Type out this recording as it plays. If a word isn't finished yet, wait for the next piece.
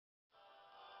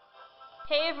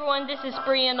Hey everyone, this is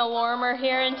Brianna Lorimer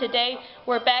here, and today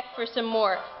we're back for some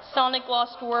more Sonic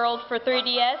Lost World for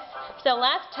 3DS. So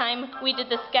last time we did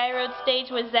the Sky Road stage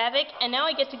with Zavik, and now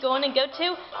I get to go in and go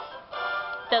to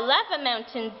the Lava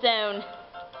Mountain Zone.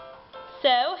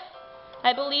 So,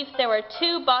 I believe there were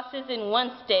 2 bosses in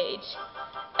one stage.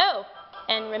 Oh,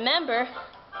 and remember,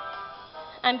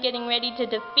 I'm getting ready to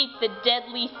defeat the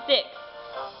Deadly Six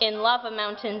in Lava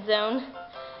Mountain Zone.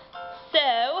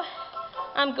 So,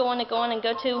 I'm going to go in and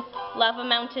go to Lava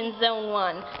Mountain Zone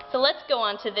 1. So let's go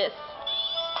on to this.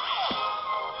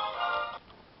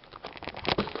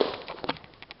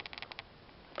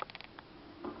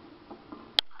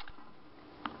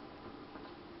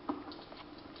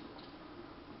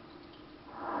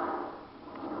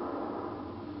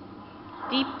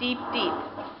 Deep, deep, deep.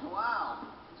 Wow,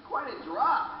 it's quite a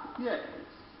drop. Yes,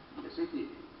 yes it did.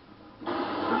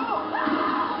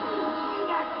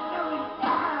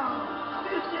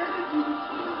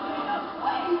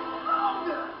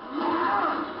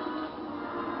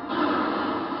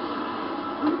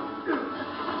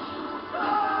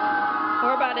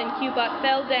 Orbot and Cubot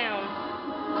fell down.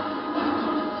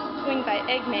 Swing by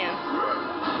Eggman.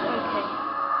 Okay.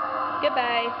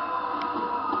 Goodbye.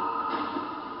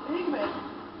 Eggman.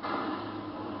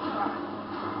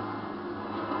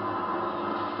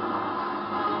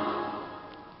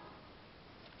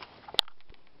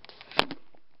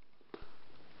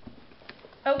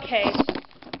 Okay,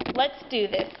 let's do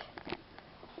this.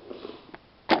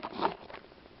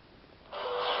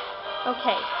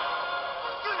 Okay.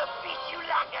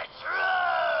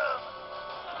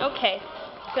 Okay,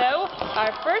 so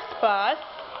our first boss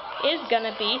is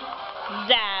gonna be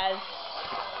Zaz,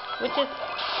 which is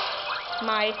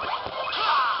my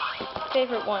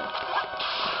favorite one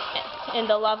in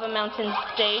the Lava Mountain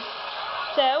stage.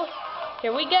 So,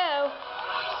 here we go.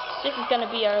 This is gonna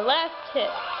be our last hit.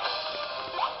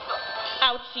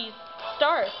 Ouchies,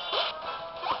 stars.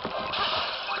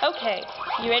 Okay,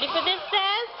 you ready for this,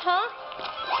 Zaz? Huh?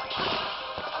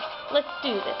 Let's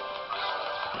do this.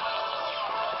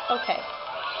 Okay,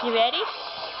 you ready?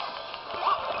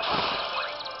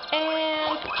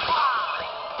 And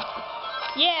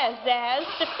yeah, Zaz,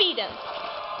 defeat him.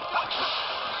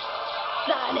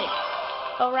 Sonic.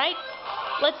 Alright,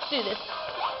 let's do this.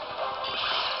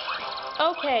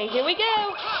 Okay, here we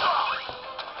go.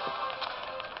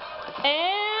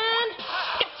 And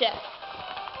gotcha.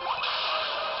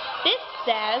 This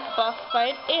Zaz boss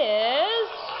fight is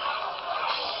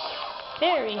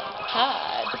very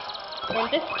hard in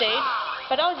this stage,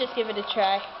 but I'll just give it a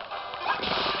try.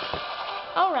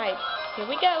 Alright, here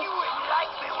we go. You wouldn't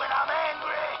like me when I'm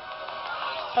angry.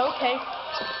 Okay.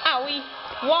 Owie.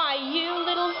 Why, you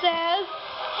little Zaz?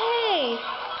 Hey.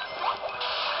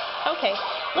 Okay,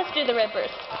 let's do the red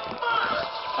burst.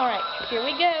 Alright, here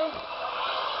we go.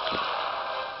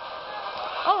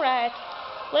 Alright,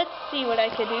 let's see what I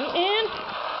can do in...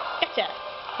 Gotcha.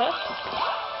 Huh?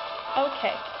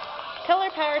 Okay. Color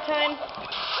power time.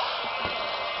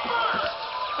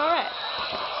 Alright.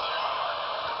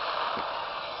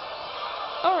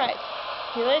 Alright.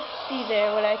 Okay, let's see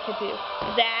there what I could do.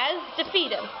 Zaz,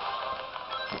 defeat him.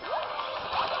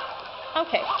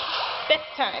 Okay. Best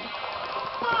time.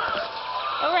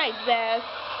 Alright, Zaz.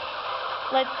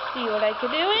 Let's see what I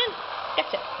could do in...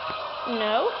 Gotcha.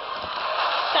 No.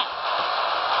 Stop.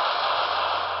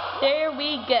 There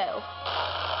we go.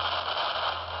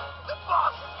 The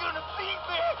boss is gonna beat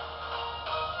me.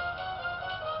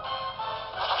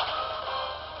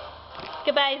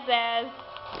 Goodbye, Zaz.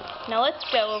 Now let's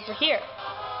go over here.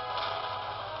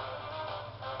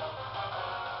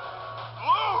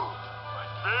 Blue, my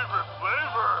favorite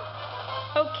flavor.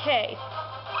 Okay.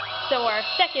 So our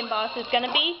second boss is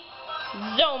gonna be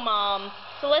Zomom.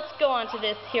 So let's go on to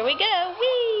this. Here we go.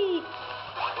 Whee!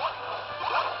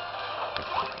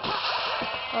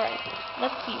 Alright,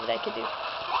 let's see what I can do.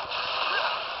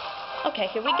 Okay,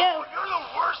 here we go. Oh, you're the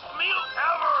worst meal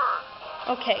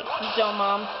ever. Okay,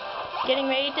 Zomom. Getting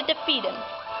ready to defeat him.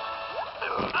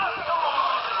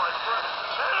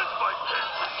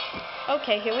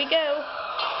 Okay, here we go.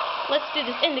 Let's do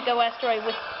this Indigo Asteroid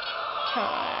with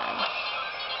time.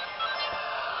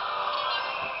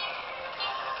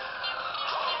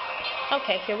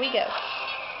 Okay, here we go.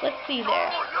 Let's see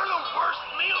there. Oh, you're the worst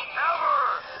meal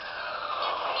ever.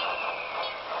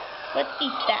 Let's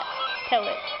eat that pellet.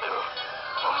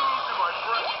 I'm losing my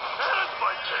breath and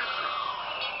my tasting.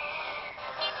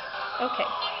 Okay,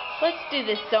 let's do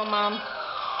this, Zomom.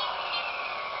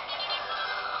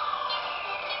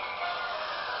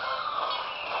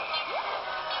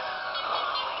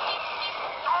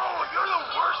 Oh, you're the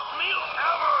worst meal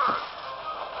ever.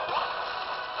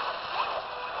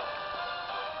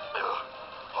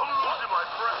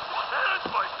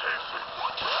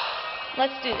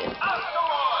 Let's do this.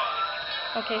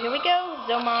 Okay, here we go.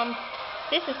 Zomom.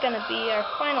 This is going to be our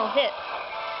final hit.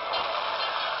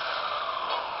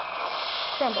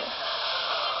 Crumble.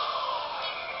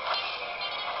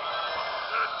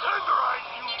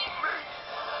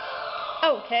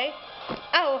 Okay.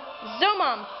 Oh,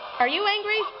 Zomom, are you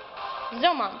angry?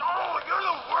 Zomom. Oh, you're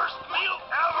the worst meal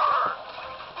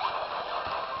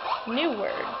ever! New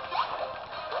word.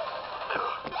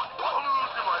 I'm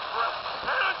losing my breath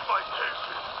and my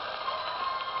patience.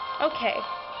 Okay,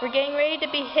 we're getting ready to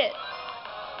be hit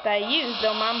by you,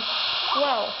 Zomom.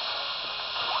 Whoa.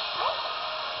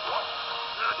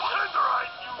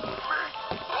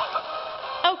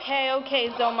 Okay,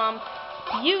 Zomom.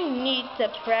 You need to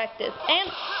practice.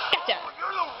 And gotcha!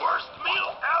 You're the worst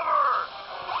meal ever!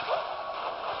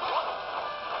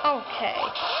 Okay,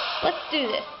 let's do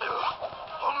this.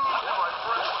 I'm losing my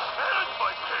breath and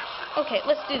my patience. Okay,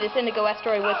 let's do this. Indigo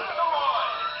Asteroid Wisp.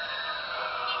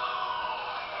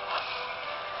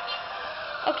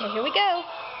 Okay, here we go.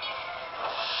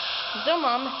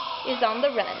 Zomom is on the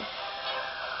run.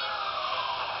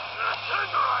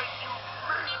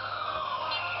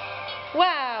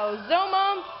 Wow,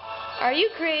 Zomom, are you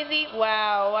crazy?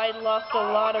 Wow, I lost a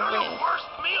lot of rings. Worst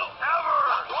meal ever!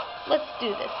 Let's do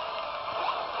this.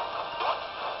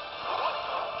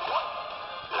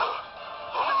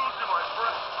 I'm losing my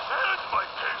breath and my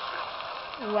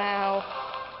patience. Wow.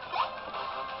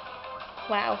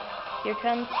 Wow, here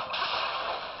comes.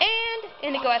 And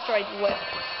Indigo Asteroid Wisp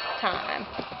time.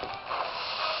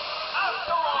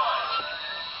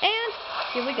 And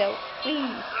here we go.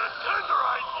 Please.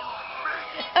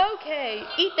 Okay,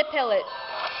 eat the pellet.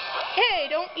 Hey,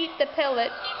 don't eat the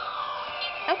pellet.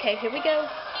 Okay, here we go.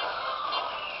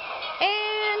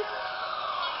 And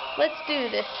let's do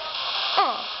this.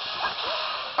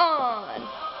 On.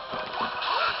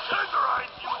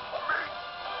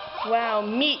 Wow,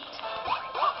 meat.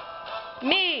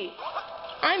 Me.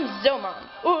 I'm Zomom.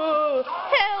 Ooh,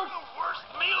 help! Worst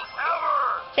meal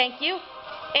ever! Thank you.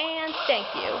 And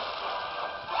thank you.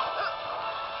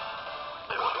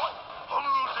 I'm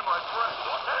losing my breath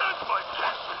and my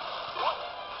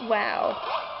patience. Wow.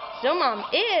 Zomom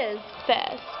is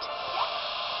fast.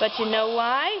 But you know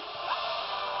why?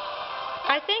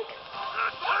 I think.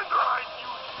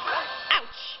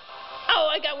 Ouch! Oh,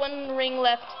 I got one ring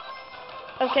left.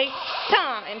 Okay,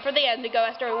 time for the Indigo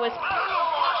Asteroid Wisp.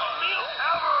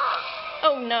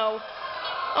 Oh no.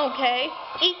 Okay.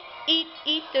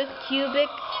 Eat those cubic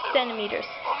centimeters.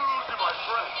 I'm losing my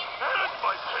breath and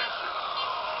my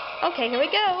patience. Okay, here we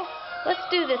go. Let's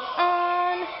do this.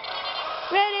 On.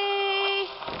 Ready.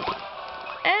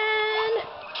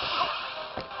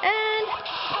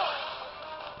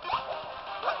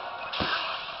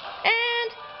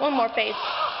 And one more face.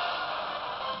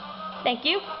 Thank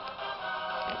you.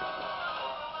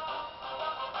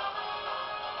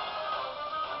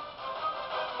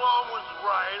 Mom was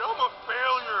right. I'm a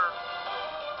failure.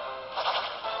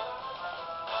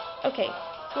 Okay,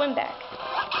 swim back.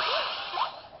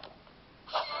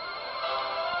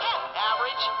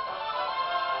 Average.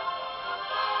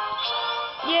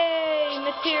 Yay,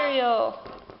 material.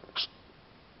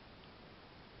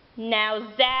 Now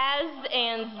Zaz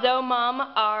and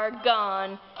Zomom are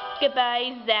gone.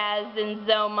 Goodbye, Zaz and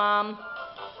Zomom.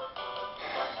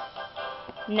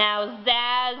 Now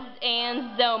Zaz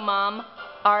and Zomom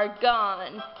are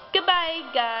gone. Goodbye,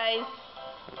 guys.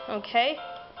 Okay.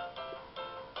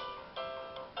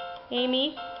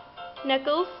 Amy?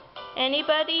 Knuckles?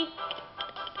 Anybody?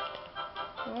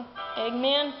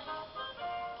 Eggman?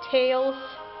 Tails?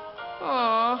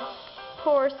 Aww.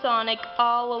 Poor Sonic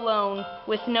all alone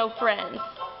with no friends.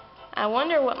 I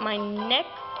wonder what my next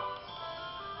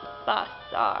boss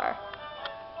are.